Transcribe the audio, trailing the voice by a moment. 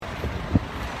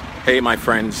Hey, my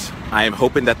friends, I am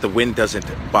hoping that the wind doesn't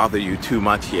bother you too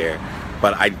much here,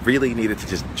 but I really needed to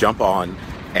just jump on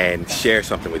and share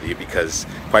something with you because,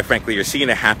 quite frankly, you're seeing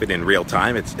it happen in real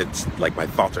time. It's like my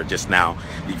thoughts are just now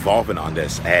evolving on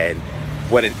this, and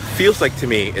what it feels like to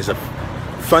me is a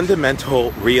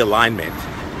fundamental realignment,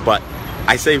 but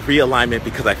I say realignment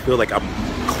because I feel like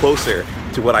I'm closer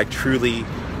to what I truly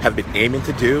have been aiming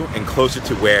to do and closer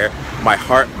to where my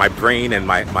heart, my brain, and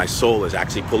my soul is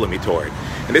actually pulling me toward.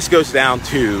 And this goes down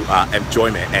to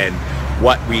enjoyment and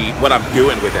what I'm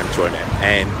doing with enjoyment.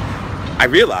 And I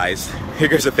realized,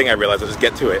 here's the thing I realized, I'll just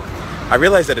get to it. I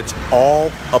realized that it's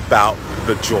all about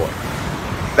the joy.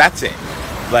 That's it.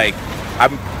 I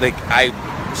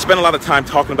spent a lot of time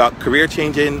talking about career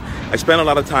changing. I spent a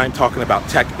lot of time talking about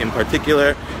tech in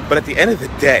particular. But at the end of the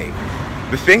day,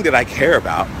 the thing that I care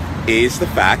about is the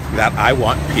fact that I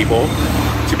want people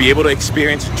to be able to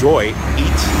experience joy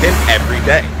each and every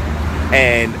day.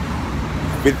 And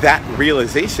with that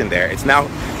realization there, it's now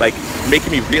like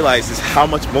making me realize just how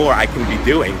much more I can be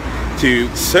doing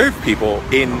to serve people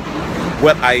in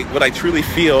what I truly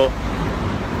feel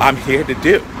I'm here to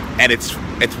do. And it's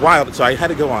wild. So I had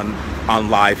to go on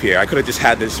live here. I could have just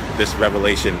had this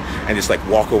revelation and just like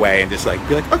walk away and just like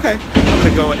be like, okay, I'm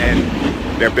gonna go,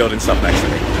 and they're building stuff next to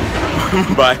me.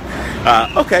 But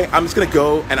okay, I'm just gonna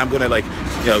go and I'm gonna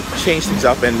change things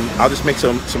up, and I'll just make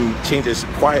some changes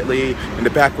quietly in the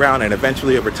background, and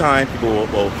eventually over time people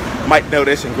might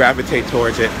notice and gravitate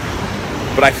towards it.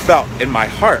 But I felt in my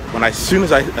heart when as soon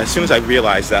as I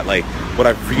realized that what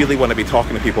I really want to be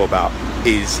talking to people about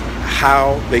is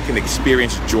how they can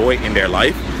experience joy in their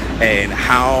life, and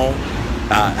how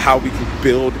we can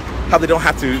build, how they don't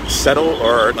have to settle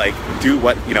or do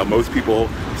what most people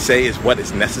say is what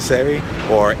is necessary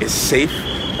or is safe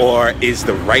or is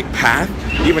the right path,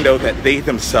 even though that they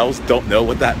themselves don't know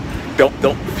what that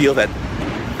don't feel that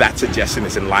suggestion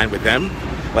is in line with them.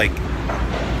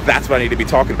 That's what I need to be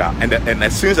talking about. And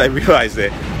as soon as I realized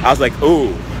it, I was like,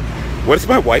 ooh, what is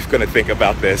my wife gonna think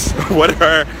about this? What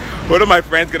are my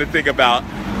friends gonna think about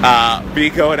me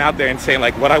going out there and saying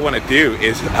what I want to do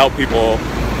is help people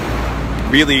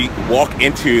really walk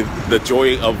into the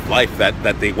joy of life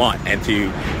that they want, and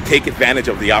to take advantage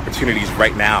of the opportunities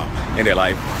right now in their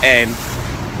life. And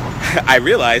I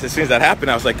realized as soon as that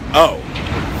happened, I was like, oh,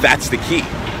 that's the key.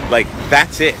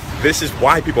 That's it. This is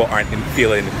why people aren't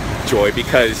feeling joy,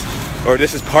 or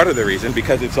this is part of the reason,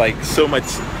 because it's so much,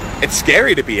 it's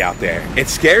scary to be out there.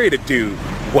 It's scary to do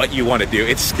what you want to do.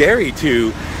 It's scary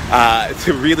to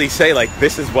really say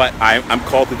this is what I'm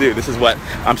called to do. This is what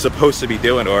I'm supposed to be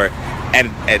doing, and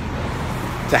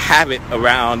to have it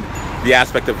around the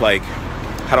aspect of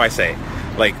how do I say,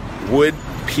 would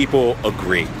people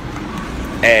agree?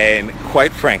 And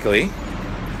quite frankly,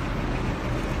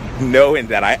 knowing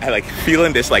that I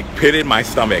feeling this pit in my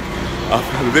stomach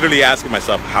of literally asking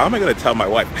myself, how am I going to tell my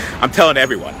wife? I'm telling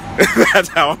everyone. That's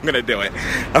how I'm going to do it.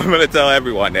 I'm going to tell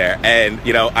everyone there. And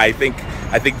I think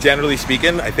generally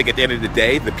speaking, I think at the end of the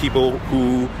day, the people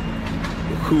who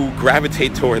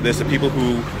gravitate toward this, the people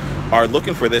who are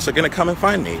looking for this, are going to come and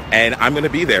find me, and I'm going to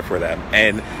be there for them.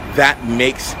 And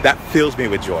that fills me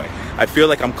with joy. I feel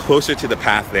like I'm closer to the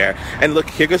path there. And look,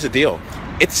 here goes the deal.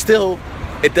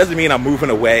 It doesn't mean I'm moving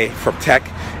away from tech.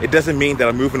 It doesn't mean that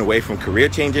I'm moving away from career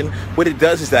changing. What it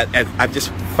does is that I've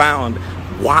just found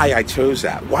why I chose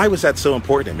that. Why was that so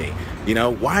important to me?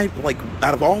 Why,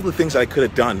 out of all the things that I could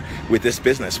have done with this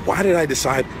business, why did I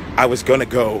decide I was going to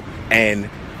go and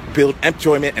build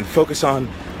enjoyment and focus on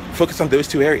those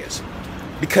two areas?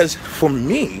 Because for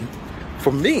me,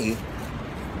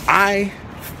 I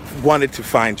wanted to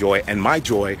find joy, and my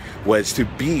joy was to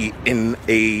be in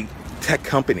a tech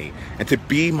company and to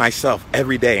be myself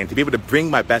every day, and to be able to bring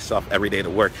my best self every day to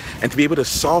work, and to be able to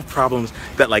solve problems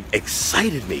that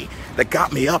excited me, that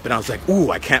got me up, and I was like,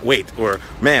 ooh, I can't wait, or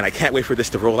man, I can't wait for this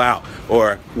to roll out,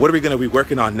 or what are we going to be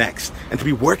working on next? And to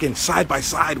be working side by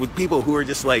side with people who are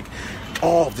just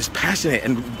all just passionate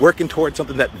and working towards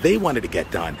something that they wanted to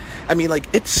get done. I mean,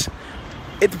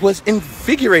 it was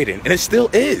invigorating, and it still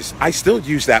is. I still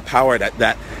use that power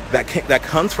that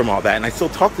comes from all that, and I still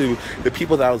talk to the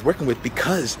people that I was working with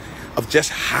because of just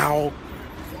how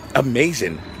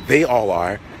amazing they all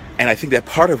are. And I think that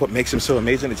part of what makes them so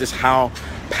amazing is just how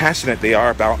passionate they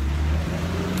are about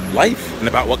life and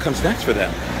about what comes next for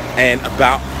them, and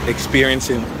about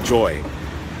experiencing joy.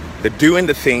 They're doing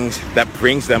the things that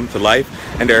brings them to life,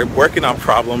 and they're working on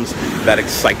problems that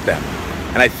excite them.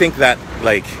 And I think that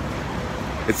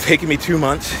it's taken me 2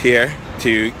 months here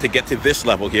to get to this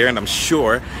level here, and I'm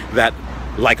sure that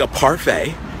like a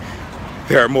parfait,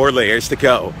 there are more layers to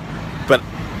go. But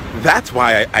that's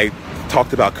why I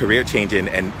talked about career changing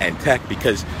and tech,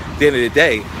 because at the end of the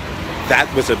day,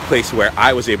 that was a place where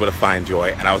I was able to find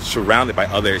joy, and I was surrounded by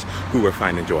others who were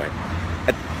finding joy.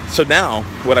 So now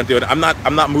what I'm doing, I'm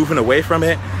not moving away from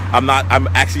it. I'm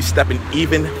actually stepping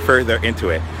even further into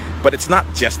it. But it's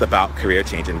not just about career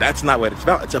changing. That's not what it's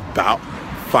about. It's about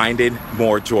finding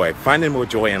more joy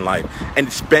in life,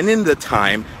 and spending the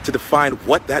time to define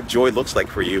what that joy looks like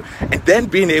for you, and then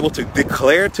being able to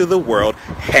declare to the world,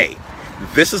 hey,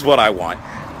 this is what I want.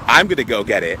 I'm going to go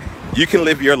get it. You can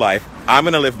live your life. I'm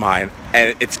going to live mine,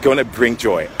 and it's going to bring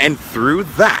joy. And through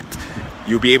that,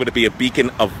 you'll be able to be a beacon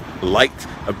of light,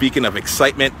 a beacon of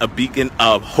excitement, a beacon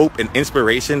of hope and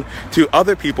inspiration to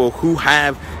other people who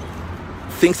have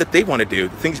things that they want to do,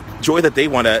 joy that they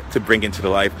want to bring into the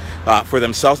life for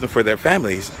themselves and for their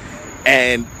families.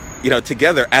 And,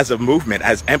 together as a movement,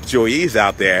 as employees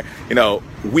out there,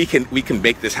 we can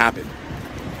make this happen.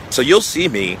 So you'll see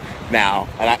me now,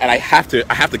 and I have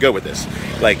to go with this.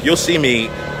 Like, you'll see me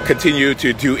continue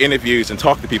to do interviews and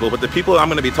talk to people, but the people I'm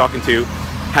going to be talking to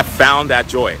have found that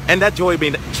joy, and that joy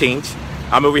may change.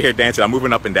 I'm over here dancing, I'm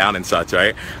moving up and down and such,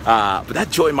 right? But that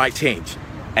joy might change,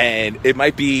 and it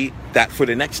might be that for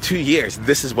the next 2 years,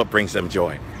 this is what brings them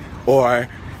joy, or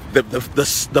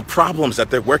the problems that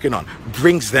they're working on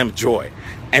brings them joy,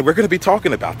 and we're going to be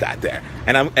talking about that there.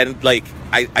 And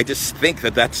I just think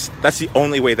that that's the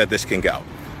only way that this can go.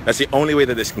 That's the only way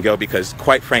that this can go, because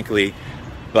quite frankly,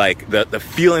 like the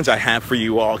feelings I have for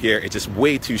you all here is just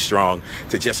way too strong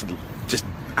to just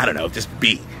I don't know, just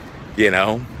be.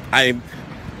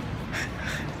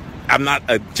 I'm not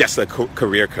just a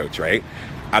career coach, right?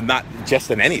 I'm not just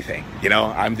an anything,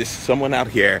 I'm just someone out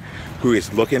here who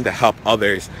is looking to help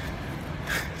others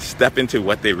step into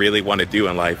what they really want to do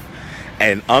in life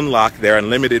and unlock their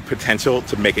unlimited potential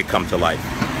to make it come to life.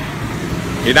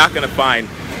 You're not going to find,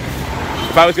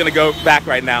 if I was going to go back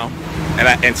right now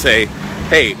and say,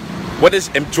 hey, what does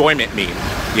enjoyment mean?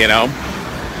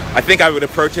 I think I would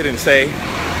approach it and say,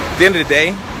 at the end of the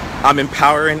day, I'm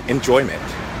empowering enjoyment.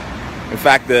 In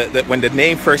fact, when the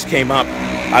name first came up,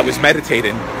 I was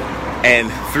meditating,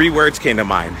 and 3 words came to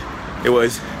mind. It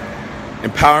was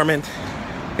empowerment,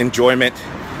 enjoyment,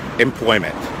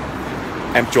 employment.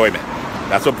 Enjoyment.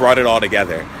 That's what brought it all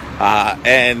together.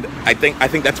 And I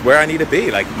think that's where I need to be.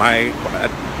 Like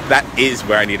that is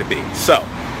where I need to be. So,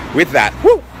 with that,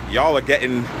 y'all are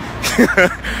getting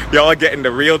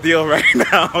the real deal right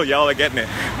now. Y'all are getting it.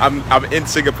 I'm in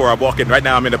Singapore. I'm walking right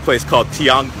now. I'm in a place called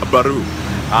Tiong Bahru.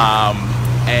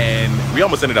 And we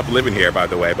almost ended up living here, by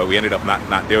the way, but we ended up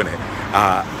not doing it.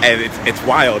 And it's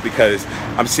wild, because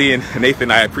I'm seeing, Nathan,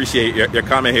 I appreciate your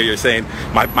comment here. You're saying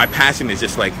my passion is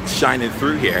just like shining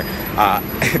through here.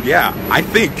 And yeah, I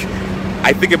think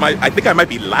I might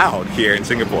be loud here in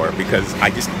Singapore, because I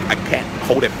can't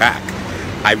hold it back.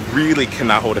 I really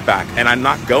cannot hold it back, and I'm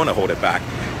not going to hold it back.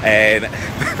 And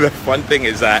the fun thing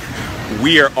is that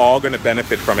we are all going to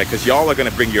benefit from it, because y'all are going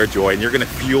to bring your joy, and you're going to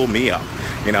fuel me up.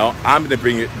 I'm going to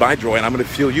bring my joy, and I'm going to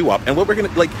fuel you up. And what we're going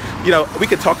to, we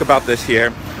could talk about this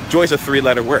here. Joy is a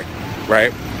 3-letter word,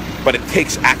 right? But it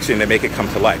takes action to make it come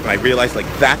to life. And I realized,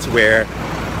 that's where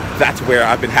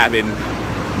I've been having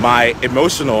my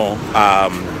emotional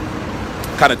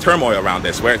kind of turmoil around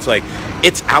this, where it's like,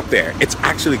 it's out there. It's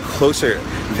actually closer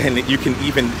than you can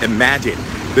even imagine.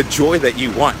 The joy that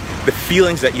you want, the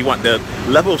feelings that you want, the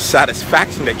level of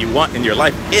satisfaction that you want in your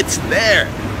life, it's there.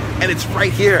 And it's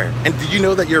right here. And do you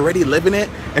know that you're already living it?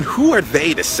 And who are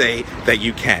they to say that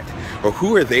you can't? Or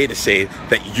who are they to say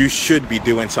that you should be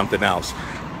doing something else?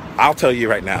 I'll tell you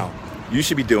right now, you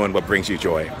should be doing what brings you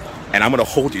joy. And I'm going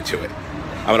to hold you to it.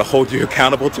 I'm going to hold you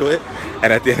accountable to it.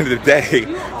 And at the end of the day,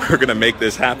 we're going to make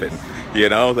this happen.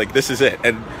 This is it.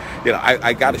 And,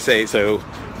 I got to say, so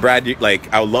Brad,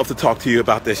 I would love to talk to you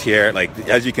about this here.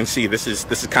 As you can see, this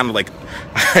is kind of like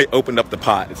I opened up the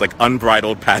pot. It's like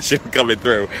unbridled passion coming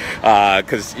through.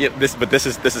 Because this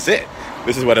is it.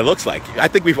 This is what it looks like. I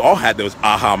think we've all had those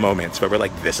aha moments where we're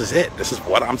like, this is it. This is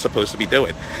what I'm supposed to be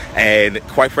doing. And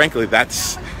quite frankly,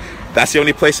 that's the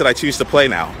only place that I choose to play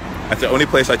now. That's the only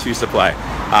place I choose to play.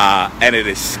 And it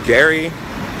is scary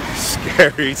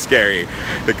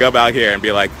to come out here and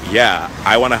be like, yeah,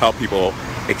 I want to help people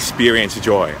experience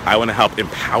joy. I want to help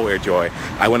empower joy.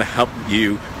 I want to help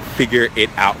you figure it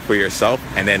out for yourself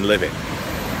and then live it.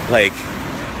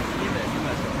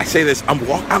 I say this, I'm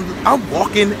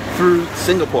walking through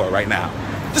Singapore right now.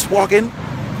 Just walking.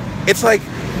 It's a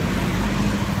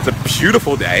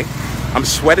beautiful day. I'm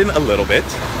sweating a little bit.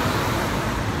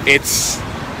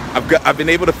 I've been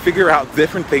able to figure out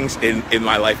different things in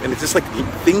my life, and it's just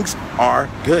things are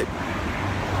good.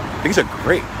 Things are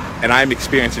great, and I'm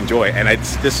experiencing joy, and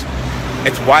it's just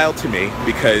it's wild to me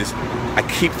because I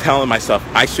keep telling myself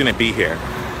I shouldn't be here.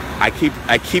 I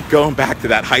keep going back to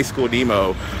that high school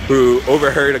Nemo who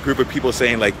overheard a group of people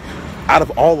saying, like, out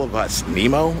of all of us,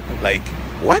 Nemo? Like,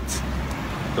 what?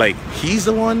 Like, he's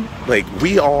the one? Like,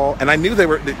 we all, and I knew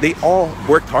they all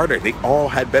worked harder. They all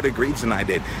had better grades than I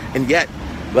did. And yet,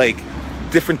 like,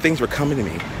 different things were coming to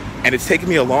me. And it's taken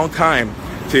me a long time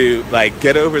to, like,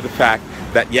 get over the fact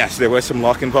that, yes, there was some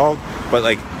luck involved, but,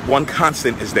 like, one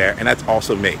constant is there, and that's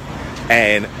also me.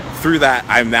 And through that,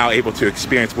 I'm now able to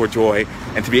experience more joy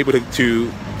and to be able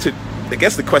to I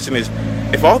guess the question is,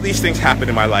 if all these things happened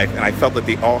in my life and I felt that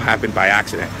they all happened by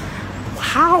accident,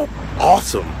 how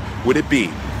awesome would it be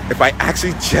if I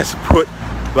actually just put,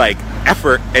 like,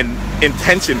 effort and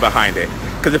intention behind it?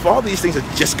 Because if all these things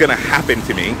are just gonna happen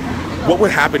to me, what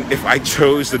would happen if I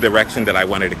chose the direction that I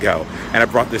wanted to go and I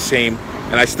brought the same,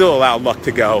 and I still allow luck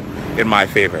to go in my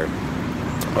favor?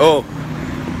 Oh,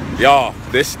 y'all,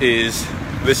 this is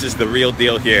the real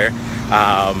deal here.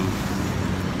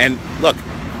 And look,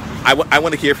 I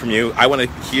want to hear from you. I want to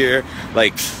hear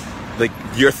like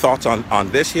your thoughts on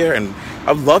this here, and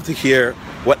I'd love to hear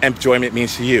what enjoyment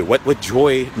means to you, what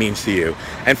joy means to you.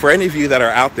 And for any of you that are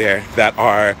out there that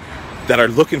are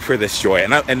looking for this joy,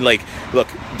 and like, look,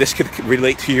 this could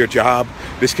relate to your job.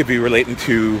 This could be relating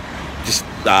to just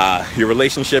your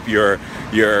relationship,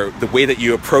 the way that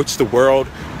you approach the world,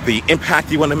 the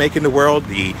impact you want to make in the world,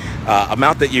 the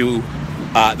amount that you,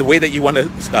 the way that you want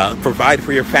to provide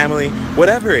for your family,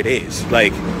 whatever it is.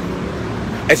 Like,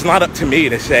 it's not up to me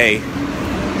to say,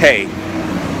 hey,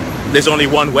 there's only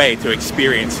one way to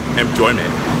experience enjoyment.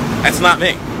 That's not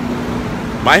me.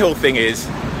 My whole thing is,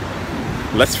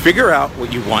 let's figure out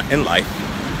what you want in life.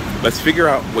 Let's figure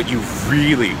out what you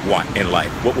really want in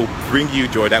life. What will bring you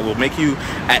joy, that will make you,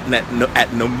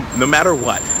 no matter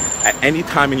what, at any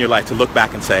time in your life, to look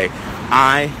back and say,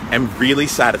 I am really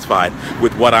satisfied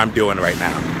with what I'm doing right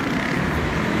now.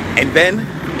 And then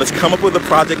let's come up with a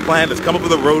project plan. Let's come up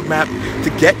with a roadmap to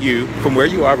get you from where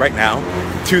you are right now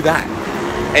to that.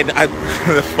 And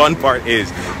the fun part is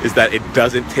that it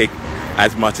doesn't take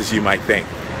as much as you might think.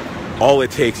 All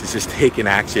it takes is just taking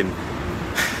action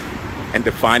and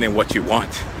defining what you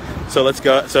want. So let's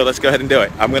go ahead and do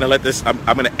it. I'm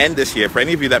gonna end this here. For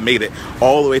any of you that made it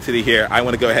all the way to the here, I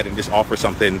want to go ahead and just offer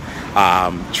something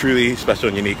truly special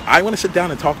and unique. I want to sit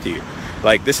down and talk to you.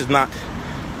 Like, this is not,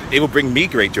 it will bring me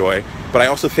great joy, but I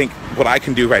also think what I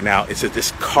can do right now is to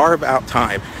just carve out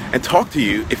time and talk to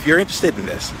you if you're interested in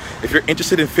this. If you're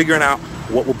interested in figuring out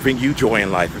what will bring you joy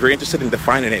in life, if you're interested in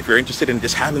defining it, if you're interested in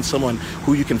just having someone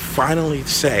who you can finally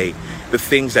say the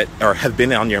things that have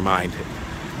been on your mind.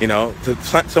 You know,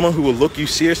 someone who will look you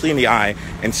seriously in the eye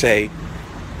and say,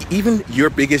 even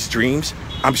your biggest dreams,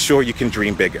 I'm sure you can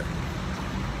dream bigger.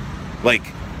 Like,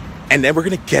 and then we're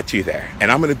going to get you there.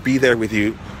 And I'm going to be there with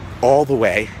you all the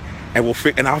way.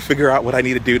 And I'll figure out what I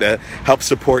need to do to help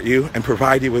support you and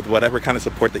provide you with whatever kind of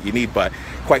support that you need. But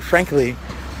quite frankly,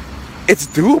 it's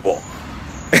doable.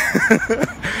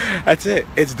 That's it.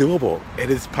 It's doable.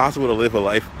 It is possible to live a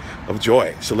life of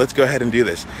joy. So let's go ahead and do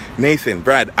this. Nathan,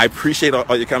 Brad, I appreciate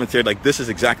all your comments here. Like, this is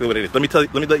exactly what it is. Let me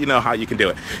let you know how you can do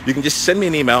it. You can just send me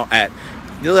an email at,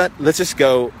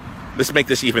 let's make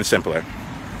this even simpler.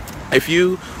 If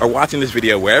you are watching this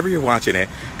video, wherever you're watching it,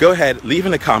 go ahead, leave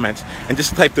in the comments and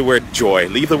just type the word joy.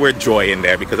 Leave the word joy in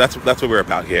there, because that's what we're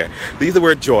about here. Leave the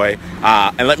word joy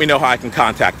and let me know how I can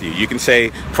contact you. You can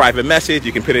say private message.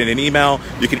 You can put it in an email.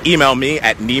 You can email me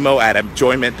at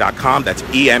nemo@enjoyment.com. That's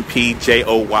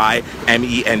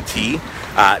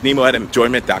EMPJOYMENT.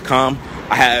 Nemo@enjoyment.com.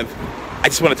 I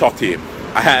just want to talk to you.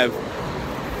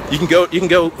 You can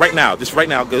go right now. Just right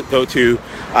now, go to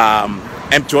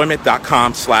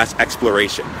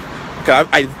enjoyment.com/exploration. Because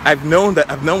I've known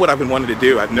what I've been wanting to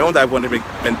do. I've known that I've wanted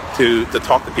to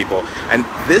talk to people, and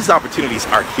these opportunities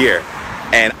are here,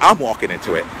 and I'm walking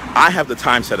into it. I have the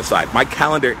time set aside. My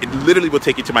calendar, it literally will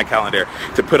take you to my calendar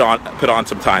to put on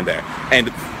some time there, and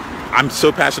I'm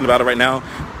so passionate about it right now.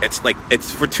 It's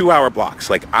for 2-hour blocks.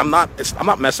 Like, I'm not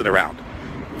messing around.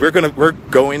 We're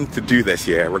going to do this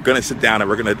here. We're gonna sit down and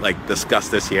we're gonna discuss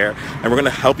this here, and we're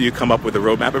gonna help you come up with a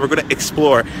roadmap, and we're gonna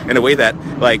explore in a way that,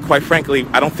 quite frankly,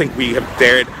 I don't think we have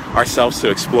dared ourselves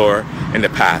to explore in the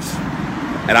past.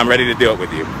 And I'm ready to do it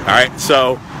with you. All right.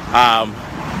 So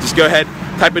just go ahead,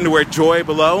 type in the word joy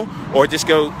below, or it's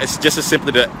just as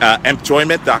simply to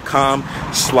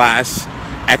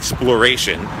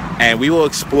enjoyment.com/exploration, and we will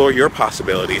explore your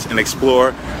possibilities and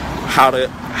explore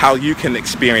how you can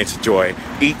experience joy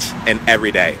each and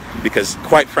every day, because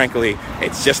quite frankly,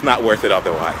 it's just not worth it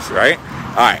otherwise, right?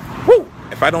 All right. Woo!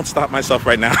 If if I don't stop myself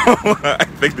right now, I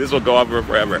think this will go on for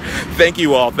forever. Thank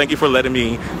you all. Thank you for letting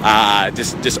me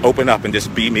just open up and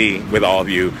just be me with all of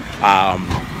you.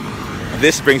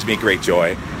 This brings me great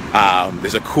joy.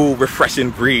 There's a cool, refreshing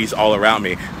breeze all around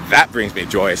me. That brings me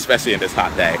joy, especially in this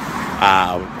hot day.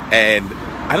 And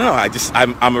I don't know,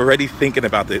 I'm already thinking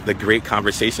about the great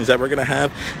conversations that we're gonna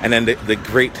have, and then the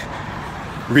great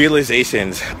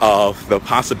realizations of the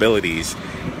possibilities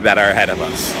that are ahead of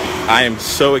us. I am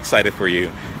so excited for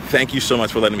you. Thank you so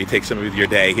much for letting me take some of your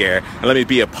day here and let me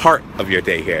be a part of your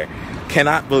day here.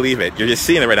 Cannot believe it. You're just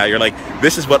seeing it right now. You're like,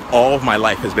 this is what all of my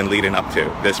life has been leading up to,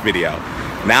 this video.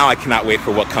 Now I cannot wait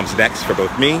for what comes next for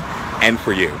both me and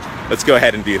for you. Let's go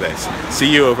ahead and do this.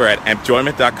 See you over at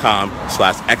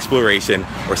empjoyment.com/exploration,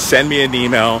 or send me an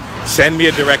email, send me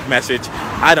a direct message.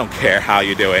 I don't care how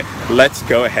you do it. Let's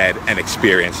go ahead and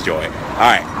experience joy. All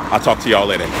right, I'll talk to y'all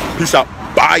later. Peace out.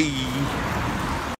 Bye.